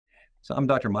So I'm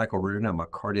Dr. Michael Reardon. I'm a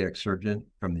cardiac surgeon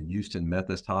from the Houston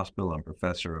Methodist Hospital. I'm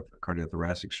professor of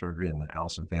cardiothoracic surgery in the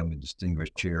Allison Family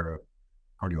Distinguished Chair of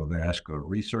Cardiovascular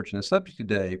Research. And the subject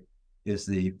today is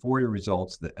the 4-year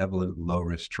results of the EVOLUT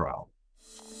Low-risk trial.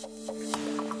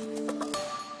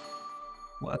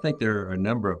 Well, I think there are a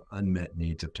number of unmet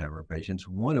needs of TAVR patients,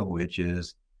 one of which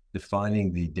is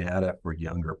defining the data for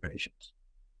younger patients.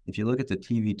 If you look at the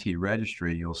TVT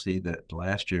registry, you'll see that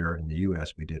last year in the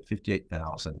U.S., we did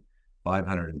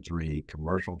 58,503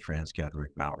 commercial transcatheter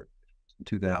valve. In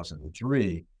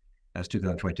 2003, that's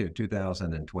 2022. In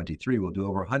 2023, we'll do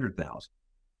over 100,000.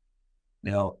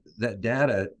 Now, that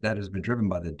data that has been driven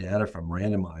by the data from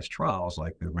randomized trials,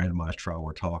 like the randomized trial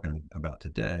we're talking about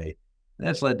today,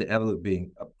 that's led to Evolut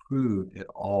being approved at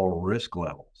all risk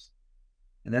levels.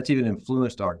 And that's even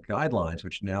influenced our guidelines,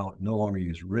 which now no longer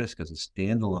use risk as a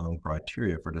standalone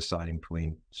criteria for deciding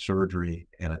between surgery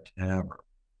and a TAVR.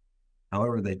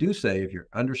 However, they do say if you're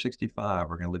under 65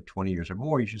 or going to live 20 years or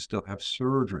more, you should still have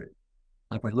surgery.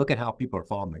 If we look at how people are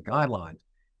following the guidelines,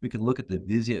 we can look at the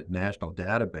Vizient National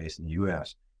Database in the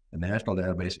U.S. The national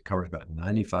database, it covers about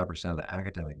 95% of the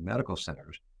academic medical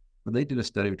centers, where they did a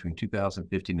study between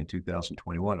 2015 and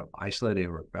 2021 of isolated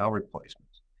aortic valve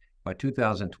replacements. By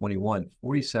 2021,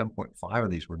 47.5 of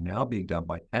these were now being done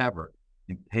by TAVR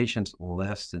in patients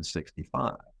less than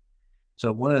 65.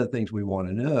 So one of the things we want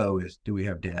to know is, do we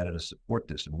have data to support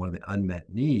this? And one of the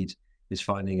unmet needs is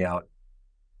finding out,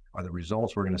 are the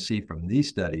results we're going to see from these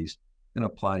studies going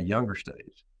to apply to younger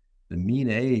studies? The mean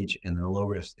age in the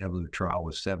low-risk Evolut trial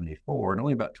was 74, and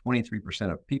only about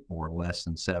 23% of people were less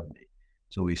than 70.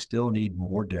 So we still need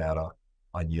more data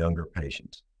on younger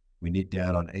patients. We need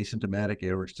data on asymptomatic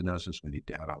aortic stenosis. We need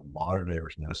data on moderate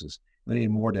aortic stenosis. We need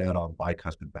more data on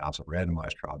bicuspid valves. A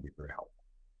randomized trial would be very helpful.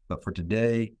 But for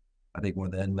today, I think one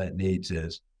of the unmet needs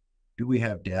is, do we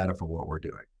have data for what we're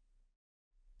doing?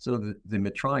 So the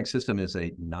Medtronic system is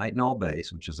a nitinol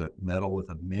base, which is a metal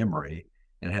with a memory,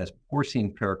 and it has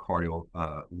porcine pericardial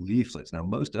leaflets. Now,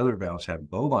 most other valves have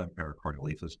bovine pericardial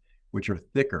leaflets, which are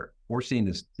thicker. Porcine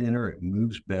is thinner, it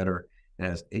moves better, and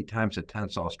has 8 times the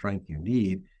tensile strength you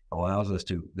need, allows us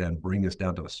to then bring this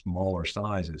down to a smaller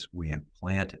size as we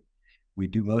implant it. We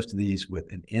do most of these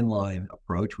with an inline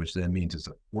approach, which then means it's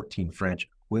a 14 French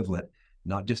equivalent,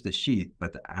 not just the sheath,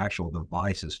 but the actual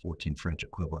device is 14 French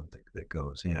equivalent that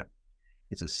goes in.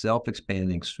 It's a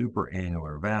self-expanding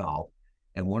superannular valve,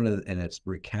 and it's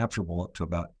recapturable up to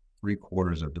about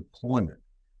 3/4 of deployment.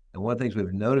 And one of the things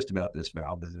we've noticed about this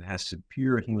valve is it has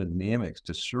superior hemodynamics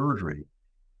to surgery,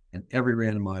 and every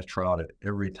randomized trial at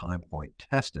every time point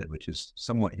tested, which is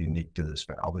somewhat unique to this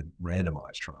valve in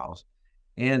randomized trials.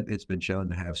 And it's been shown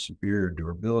to have superior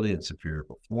durability and superior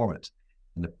performance.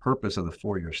 And the purpose of the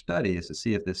 4-year study is to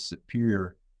see if this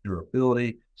superior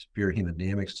durability, superior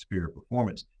hemodynamics, superior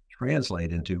performance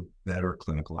translate into better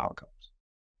clinical outcomes.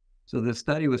 So the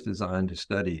study was designed to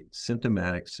study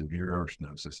symptomatic severe aortic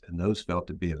stenosis, and those felt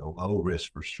to be at a low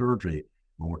risk for surgery,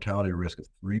 a mortality risk of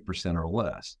 3% or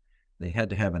less. They had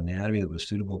to have anatomy that was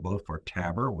suitable both for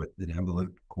TAVR with the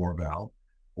Evolut core valve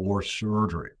or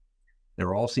surgery. They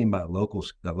were all seen by the local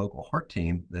heart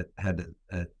team that had to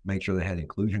make sure they had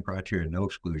inclusion criteria, no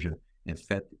exclusion, and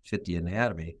fit the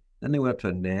anatomy. Then they went up to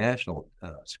a national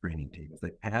screening team. If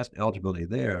they passed eligibility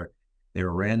there, they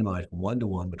were randomized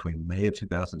 1-to-1 between May of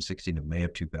 2016 and May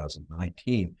of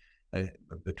 2019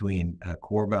 between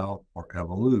core valve or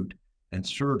Evolut and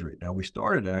surgery. Now, we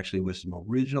started actually with some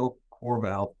original core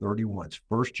valve 31s,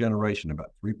 first generation,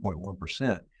 about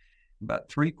 3.1%, about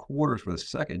 3/4 for the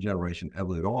second generation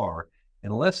Evolut R,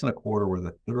 and less than 1/4 were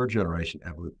the third generation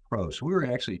Evolut Pro. So we were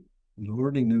actually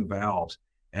learning new valves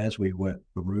as we went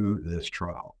through this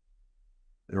trial.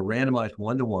 They were randomized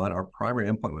 1-to-1. Our primary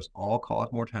endpoint was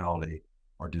all-cause mortality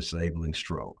or disabling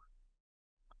stroke.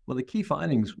 Well, the key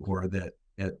findings were that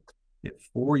at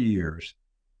 4 years,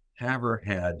 TAVR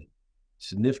had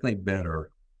significantly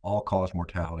better all-cause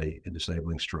mortality and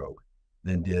disabling stroke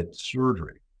than did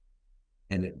surgery.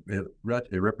 And it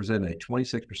represented a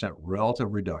 26%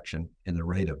 relative reduction in the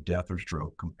rate of death or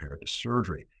stroke compared to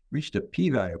surgery. Reached a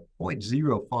p-value of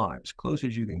 0.05, as close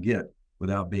as you can get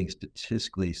without being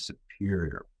statistically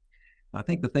superior. I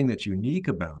think the thing that's unique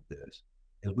about this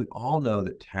is we all know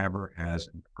that TAVR has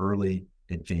an early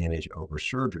advantage over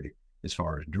surgery as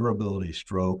far as durability,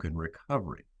 stroke, and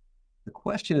recovery. The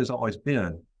question has always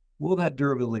been, will that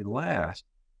durability last,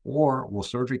 or will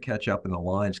surgery catch up and the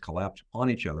lines collapse upon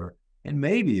each other and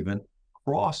maybe even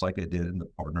cross like they did in the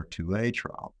PARTNER 2A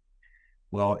trial?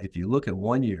 Well, if you look at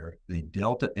 1 year, the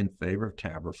delta in favor of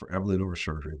TAVR for Evolut over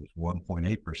surgery was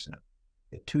 1.8%.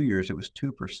 At 2 years, it was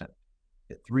 2%.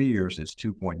 At 3 years, it's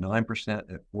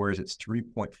 2.9%. At 4 years, it's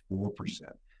 3.4%.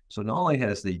 So not only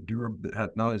has not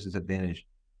only has this advantage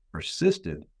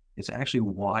persisted, it's actually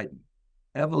widened.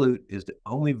 Evolut is the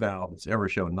only valve that's ever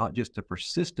shown not just the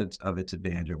persistence of its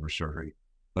advantage over surgery,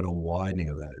 but a widening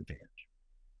of that advantage.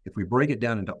 If we break it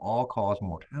down into all-cause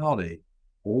mortality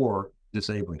or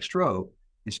disabling stroke,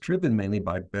 it's driven mainly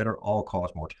by better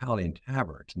all-cause mortality in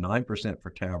TAVR. It's 9%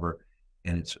 for TAVR,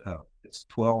 and it's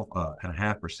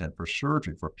 12.5% for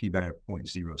surgery for a p-value of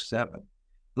 0.07.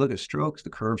 Look at strokes, the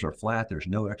curves are flat. There's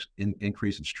no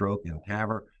increase in stroke in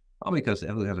TAVR, probably because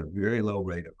Evolut has a very low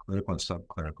rate of clinical and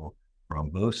subclinical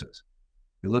thrombosis.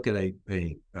 If we look at a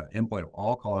endpoint of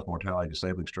all-cause mortality,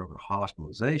 disabling stroke, or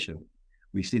hospitalization,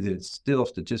 we see that it's still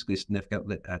statistically significant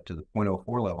to the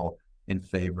 0.04 level in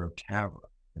favor of TAVR.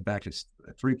 In fact, it's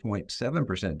a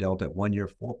 3.7% delta at 1 year,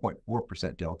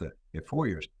 4.4% delta at 4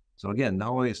 years. So again, not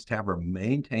only is TAVR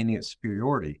maintaining its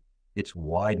superiority, it's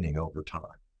widening over time.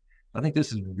 I think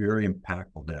this is very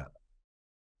impactful data.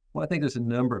 Well, I think there's a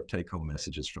number of take-home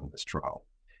messages from this trial.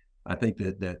 I think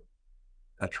that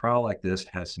a trial like this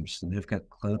has some significant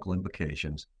clinical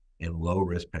implications in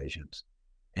low-risk patients.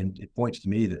 And it points to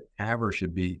me that TAVR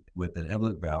should be, with an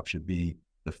Evolut valve, should be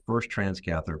the first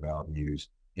transcatheter valve used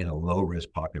in a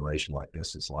low-risk population like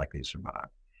this that's likely to survive.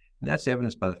 And that's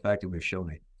evidenced by the fact that we've shown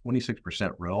a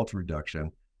 26% relative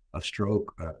reduction of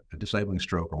stroke, disabling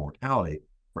stroke or mortality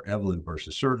for Evolut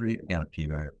versus surgery, again, a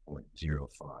p-value of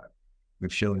 0.05.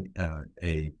 We've shown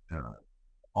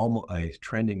almost a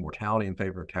trending mortality in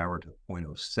favor of TAVR to the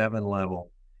 0.07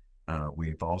 level.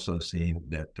 We've also seen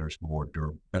that there's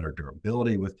better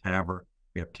durability with TAVR.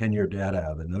 We have 10-year data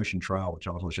out of the NOTION trial, which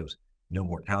also shows no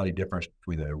mortality difference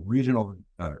between the original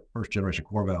first-generation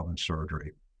core valve and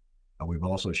surgery. We've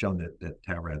also shown that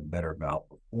TAVR has better valve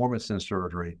performance than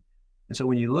surgery. And so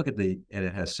when you look at and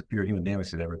it has superior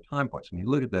hemodynamics at every time point. So when you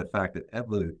look at the fact that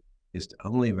Evolut is the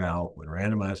only valve, when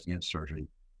randomized against surgery,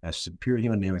 has superior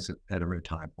hemodynamics at every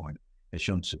time point, has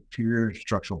shown superior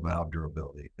structural valve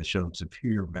durability, has shown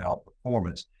superior valve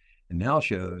performance, and now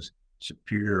shows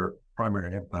superior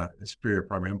primary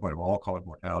endpoint of all-cause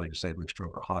mortality, disabling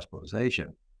stroke, or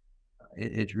hospitalization.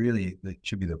 It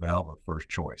should be the valve of first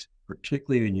choice,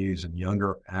 particularly when used in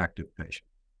younger, active patients.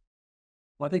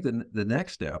 Well, I think the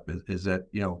next step is that,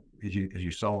 as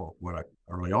you saw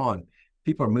early on,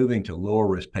 people are moving to lower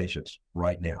risk patients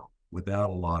right now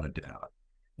without a lot of data.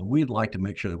 And we'd like to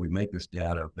make sure that we make this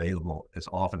data available as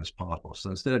often as possible. So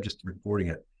instead of just reporting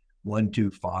it 1, 2,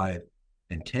 5,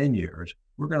 and 10 years,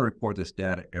 we're going to report this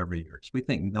data every year. So we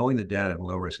think knowing the data in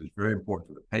low risk is very important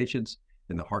for the patients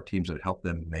and the heart teams that help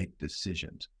them make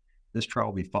decisions. This trial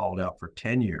will be followed out for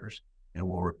 10 years, and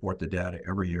we'll report the data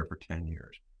every year for 10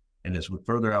 years. And as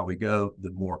further out we go,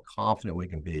 the more confident we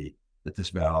can be that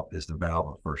this valve is the valve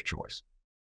of first choice.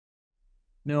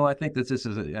 No, I think that this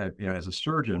is, as a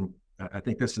surgeon, I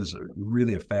think this is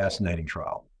really a fascinating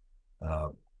trial.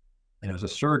 And as a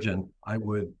surgeon, I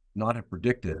would not have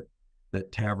predicted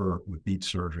that TAVR would beat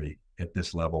surgery at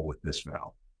this level with this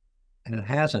valve. And it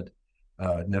hasn't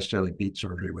necessarily beat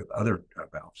surgery with other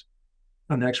valves.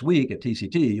 Next week at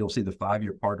TCT, you'll see the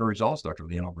 5-year PARTNER results. Dr.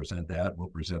 Leon will present that. We'll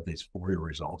present these 4-year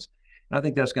results. And I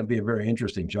think that's going to be a very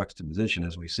interesting juxtaposition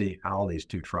as we see how these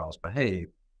two trials behave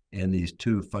in these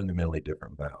two fundamentally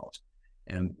different valves.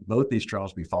 And both these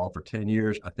trials will be followed for 10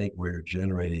 years. I think we're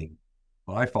generating,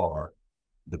 by far,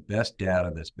 the best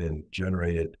data that's been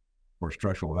generated for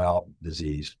structural valve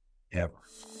disease ever.